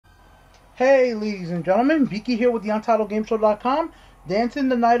Hey, ladies and gentlemen, Biki here with the UntitledGameShow.com, dancing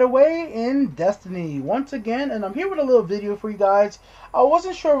the night away in Destiny once again, and I'm here with a little video for you guys. I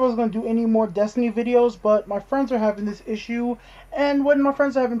wasn't sure if I was going to do any more Destiny videos, but my friends are having this issue, and when my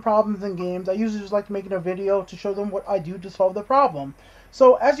friends are having problems in games, I usually just like making a video to show them what I do to solve the problem.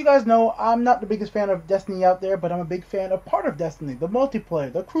 So, as you guys know, I'm not the biggest fan of Destiny out there, but I'm a big fan of part of Destiny, the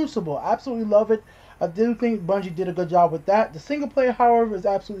multiplayer, the Crucible. I absolutely love it. I do think Bungie did a good job with that. The single player, however, is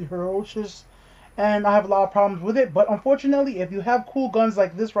absolutely ferocious, and I have a lot of problems with it. But unfortunately, if you have cool guns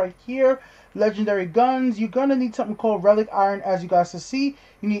like this right here, legendary guns, you're going to need something called Relic Iron, as you guys can see.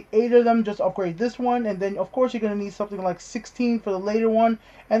 You need 8 of them just to upgrade this one, and then of course you're going to need something like 16 for the later one.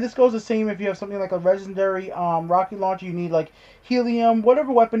 And this goes the same if you have something like a legendary rocket launcher. You need like helium,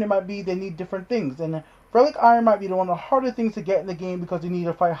 whatever weapon it might be, they need different things. And Relic Iron might be one of the harder things to get in the game because you need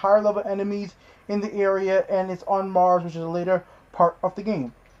to fight higher level enemies in the area, and it's on Mars, which is a later part of the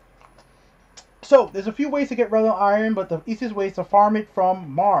game. So, there's a few ways to get Relic Iron, but the easiest way is to farm it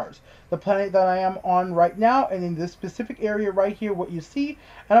from Mars, the planet that I am on right now, and in this specific area right here, what you see.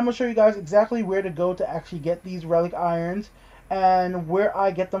 And I'm going to show you guys exactly where to go to actually get these Relic Irons, and where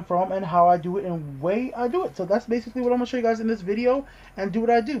I get them from, and how I do it, and the way I do it. So that's basically what I'm going to show you guys in this video, and do what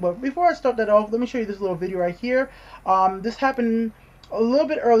I do. But before I start that off, let me show you this little video right here. This happened a little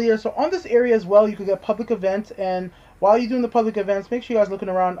bit earlier. So on this area as well, you could get public events, and while you're doing the public events, make sure you guys looking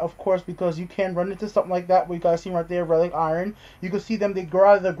around, of course, because you can run into something like that. What you guys see right there, Relic Iron. You can see them, they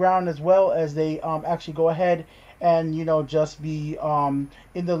grow out of the ground as well as they actually go ahead and, you know, just be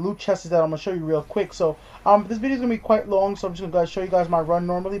in the loot chests that I'm going to show you real quick. So this video is going to be quite long, so I'm just going to show you guys my run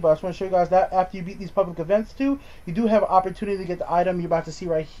normally, but I just want to show you guys that after you beat these public events too, you do have an opportunity to get the item you're about to see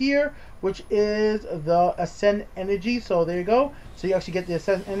right here, which is the Ascend Energy. So there you go. So you actually get the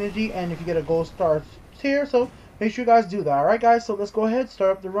Ascend Energy, and if you get a gold star tier, so make sure you guys do that. Alright guys, so let's go ahead, start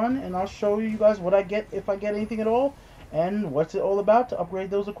up the run, and I'll show you guys what I get, if I get anything at all, and what's it all about to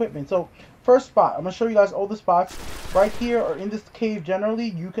upgrade those equipment. So first spot, I'm going to show you guys all the spots right here, or in this cave generally.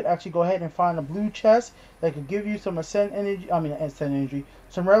 You could actually go ahead and find a blue chest that could give you some Ascend Energy,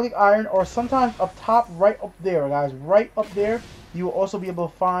 some Relic Iron, or sometimes up top, right up there guys, right up there, you will also be able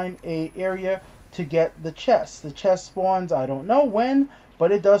to find a area to get the chest. The chest spawns, I don't know when,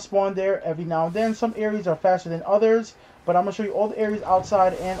 but it does spawn there every now and then. Some areas are faster than others, but I'm going to show you all the areas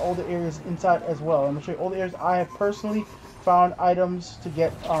outside and all the areas inside as well. I'm going to show you all the areas I have personally found items to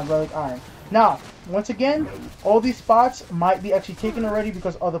get Relic Iron. Now, once again, all these spots might be actually taken already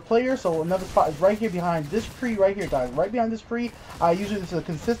because other players. So another spot is right here behind this tree right here, guys. Right behind this tree. Usually this is a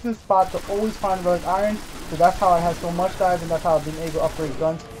consistent spot to always find Relic Iron. So that's how I have so much, guys, and that's how I've been able to upgrade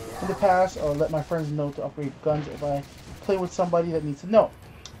guns in the past, or let my friends know to upgrade guns if I play with somebody that needs to know.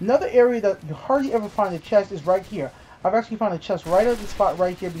 Another area that you hardly ever find a chest is right here. I've actually found a chest right at the spot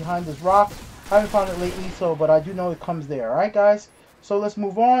right here behind this rock. I haven't found it lately, but I do know it comes there. Alright guys, so let's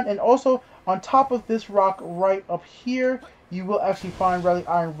move on. And also on top of this rock right up here, you will actually find Relic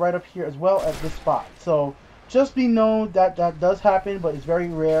Iron right up here as well at this spot. So just be known that that does happen, but it's very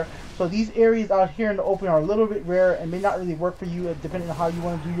rare. So these areas out here in the open are a little bit rare and may not really work for you depending on how you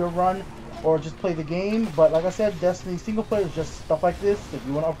want to do your run or just play the game. But like I said, Destiny single player is just stuff like this. If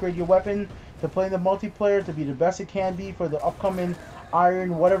you want to upgrade your weapon to play the multiplayer to be the best it can be for the upcoming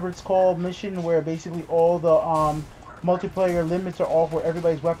Iron, whatever it's called, mission, where basically all the multiplayer limits are off, where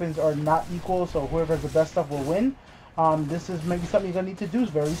everybody's weapons are not equal, so whoever has the best stuff will win. This is maybe something you're going to need to do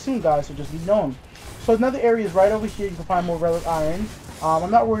very soon, guys, so just be known. So another area is right over here. You can find more Relic Iron.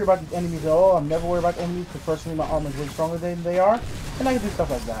 I'm not worried about these enemies at all. I'm never worried about enemies because personally my armor is way stronger than they are, and I can do stuff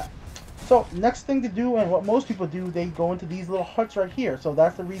like that. So next thing to do, and what most people do, they go into these little huts right here. So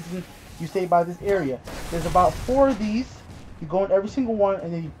that's the reason you stay by this area. There's about 4 of these. You go in every single one,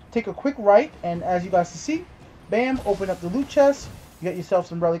 and then you take a quick right, and as you guys can see, bam, open up the loot chest. You get yourself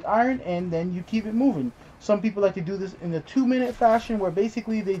some Relic Iron, and then you keep it moving. Some people like to do this in a 2-minute fashion, where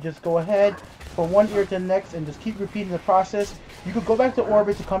basically they just go ahead from one area to the next and just keep repeating the process. You could go back to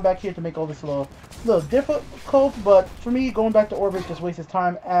orbit to come back here to make all this a little difficult, but for me, going back to orbit just wastes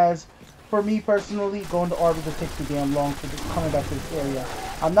time. As for me personally, going to orbit just takes too damn long for just coming back to this area.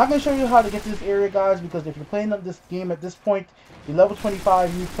 I'm not going to show you how to get to this area, guys, because if you're playing this game at this point, you're level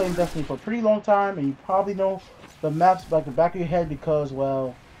 25, you've playing Destiny for a pretty long time, and you probably know the maps like the back of your head because,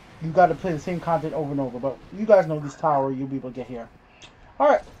 well, you got to play the same content over and over. But you guys know this tower, you'll be able to get here.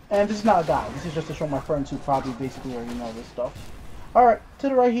 Alright, and this is not a guide. This is just to show my friends who probably basically already know this stuff. Alright, to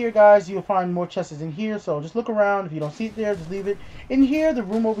the right here, guys, you'll find more chests in here, so just look around. If you don't see it there, just leave it. In here, the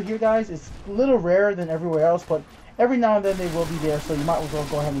room over here, guys, is a little rarer than everywhere else, but every now and then they will be there, so you might as well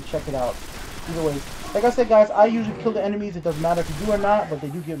go ahead and check it out. Either way, Like I said, guys, I usually kill the enemies. It doesn't matter if you do or not, but they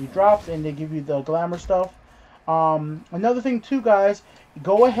do give you drops and they give you the glamour stuff. Another thing too, guys,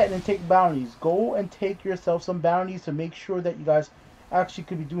 go ahead and take bounties. Go and take yourself some bounties to make sure that you guys actually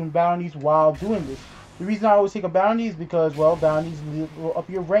could be doing bounties while doing this. The reason I always take a bounty is because, well, bounties will up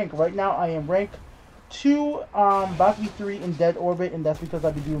your rank. Right now, I am rank 2, about to be 3 in dead orbit, and that's because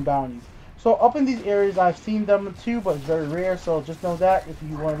I've been doing bounties. So up in these areas, I've seen them too, but it's very rare. So just know that if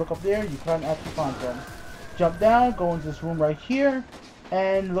you want to look up there, you can actually find them. Jump down, go into this room right here,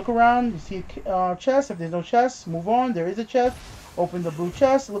 and look around. You see a chest. If there's no chest, move on. There is a chest. Open the blue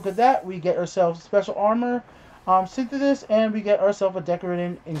chest. Look at that. We get ourselves special armor, synthesis, and we get ourselves a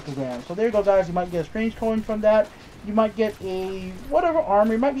decorated infogram. So there you go, guys. You might get a strange coin from that. You might get a whatever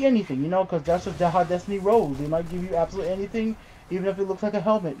armor. It might be anything, you know, because that's just how Destiny rolls. They might give you absolutely anything, even if it looks like a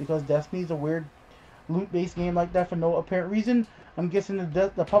helmet, because Destiny's a weird loot-based game like that for no apparent reason. I'm guessing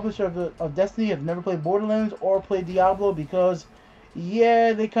the publisher of Destiny have never played Borderlands or played Diablo, because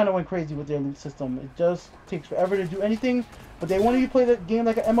yeah, they kind of went crazy with their loot system. It just takes forever to do anything, but they wanted you to play that game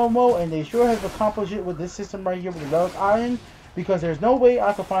like an MMO, and they sure have accomplished it with this system right here with the Relic Iron, because there's no way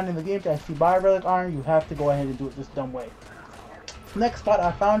I could find in the game to actually buy Relic Iron. You have to go ahead and do it this dumb way. Next spot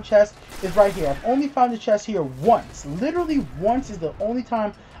I found chest is right here. I've only found the chest here once. Literally once is the only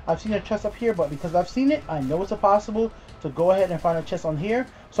time I've seen a chest up here, but because I've seen it, I know it's possible to go ahead and find a chest on here.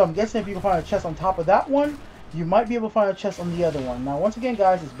 So I'm guessing if you can find a chest on top of that one, you might be able to find a chest on the other one. Now, once again,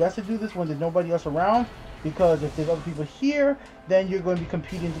 guys, it's best to do this when there's nobody else around, because if there's other people here, then you're going to be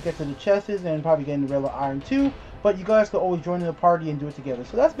competing to get to the chests and probably getting the Relic Iron too. But you guys can always join in the party and do it together.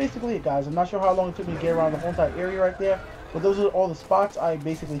 So that's basically it, guys. I'm not sure how long it took me to get around the whole entire area right there, but those are all the spots I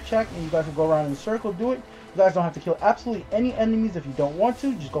basically checked, and you guys can go around in a circle, do it. You guys don't have to kill absolutely any enemies if you don't want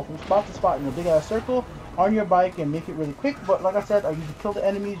to. Just go from spot to spot in a big ass circle on your bike and make it really quick. But like I said, I usually kill the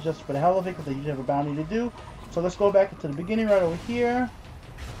enemies just for the hell of it, because they usually have a bounty to do. So let's go back to the beginning right over here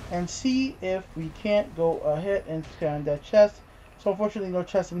and see if we can't go ahead and scan that chest. So unfortunately no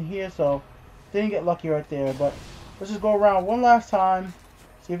chest in here, so didn't get lucky right there. But let's just go around one last time,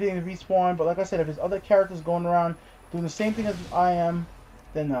 see if anything respawn. But like I said, if there's other characters going around doing the same thing as I am,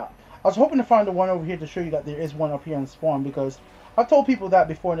 then not. I was hoping to find the one over here to show you that there is one up here on spawn, because I've told people that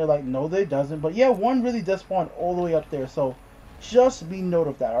before and they're like, no, there doesn't. But yeah, one really does spawn all the way up there, so just be note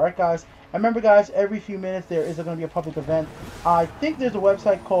of that. Alright, guys? And remember, guys, every few minutes there is going to be a public event. I think there's a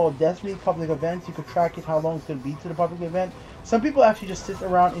website called Destiny Public Events. You can track it, how long it's going to be to the public event. Some people actually just sit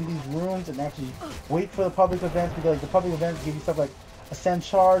around in these rooms and actually wait for the public events, because the public events give you stuff like Ascend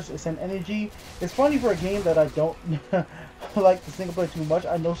Charge, Ascend Energy. It's funny for a game that I don't like the single player too much.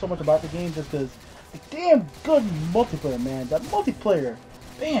 I know so much about the game just because damn good multiplayer, man. That multiplayer,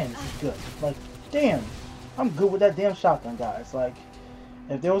 man, is good. Like, damn, I'm good with that damn shotgun, guys. Like,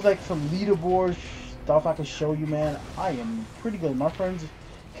 if there was like some leaderboard stuff I could show you, man, I am pretty good. My friends,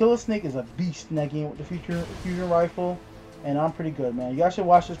 Killer Snake is a beast in that game with the fusion rifle, and I'm pretty good, man. You guys should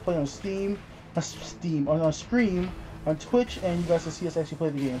watch this play on Steam, on Stream, on Twitch, and you guys will see us actually play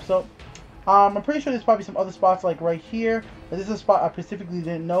the game. So, I'm pretty sure there's probably some other spots like right here. This is a spot I specifically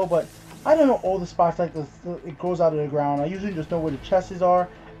didn't know, but I don't know all the spots like this. It grows out of the ground. I usually just know where the chests are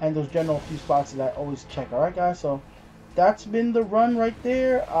and those general few spots that I always check. Alright, guys, so that's been the run right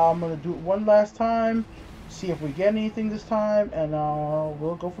there. I'm going to do it one last time, see if we get anything this time, and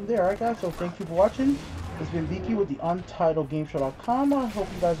we'll go from there. Alright, guys, so thank you for watching. It's been Biki with the UntitledGameShow.com. I hope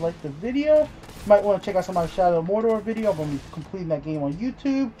you guys liked the video. You might want to check out some of my Shadow of Mordor video. I'm going to be completing that game on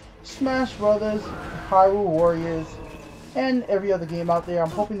YouTube. Smash Brothers, Hyrule Warriors, and every other game out there. I'm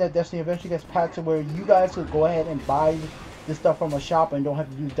hoping that Destiny eventually gets patched to where you guys could go ahead and buy this stuff from a shop and don't have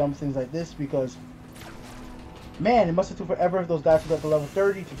to do dumb things like this, because man, it must have took forever if those guys got to level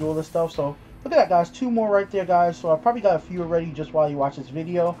 30 to do all this stuff. So look at that, guys, 2 more right there, guys. So I probably got a few already just while you watch this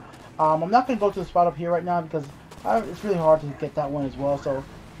video. I'm not going to go to the spot up here right now because it's really hard to get that one as well. So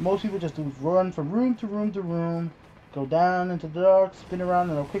most people just do run from room to room to room, go down into the dark, spin around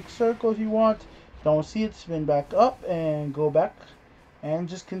in a quick circle if you want. Don't see it, spin back up and go back, and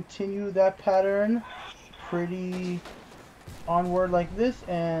just continue that pattern pretty onward like this.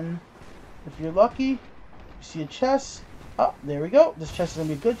 And if you're lucky, you see a chest. Oh, there we go. This chest is going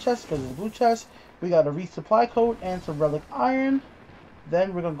to be a good chest because it's a blue chest. We got a resupply code and some Relic Iron.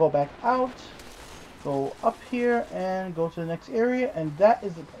 Then we're going to go back out, go up here, and go to the next area. And that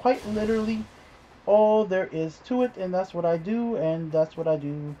is quite literally all there is to it. And that's what I do. And that's what I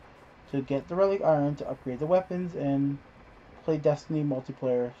do to get the Relic Iron, to upgrade the weapons, and play Destiny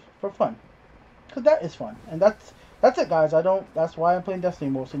multiplayer for fun. Because that is fun. And that's it, guys. That's why I'm playing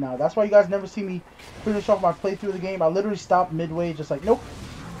Destiny mostly now. That's why you guys never see me finish off my playthrough of the game. I literally stopped midway, just like, nope.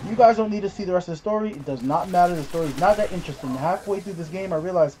 You guys don't need to see the rest of the story. It does not matter. The story is not that interesting. Halfway through this game, I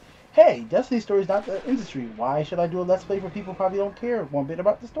realized, hey, Destiny's story is not that interesting. Why should I do a Let's Play for people who probably don't care one bit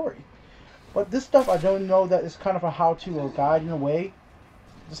about the story? But this stuff, I don't know that it's kind of a how-to or guide in a way.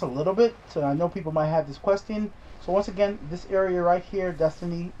 Just a little bit. So I know people might have this question. So once again, this area right here,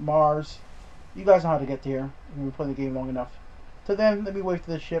 Destiny, Mars, you guys know how to get there. We've been playing the game long enough. Till then, let me wait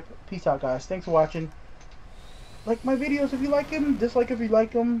for the ship. Peace out, guys. Thanks for watching. Like my videos if you like them. Dislike if you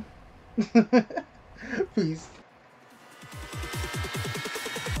like them. Peace.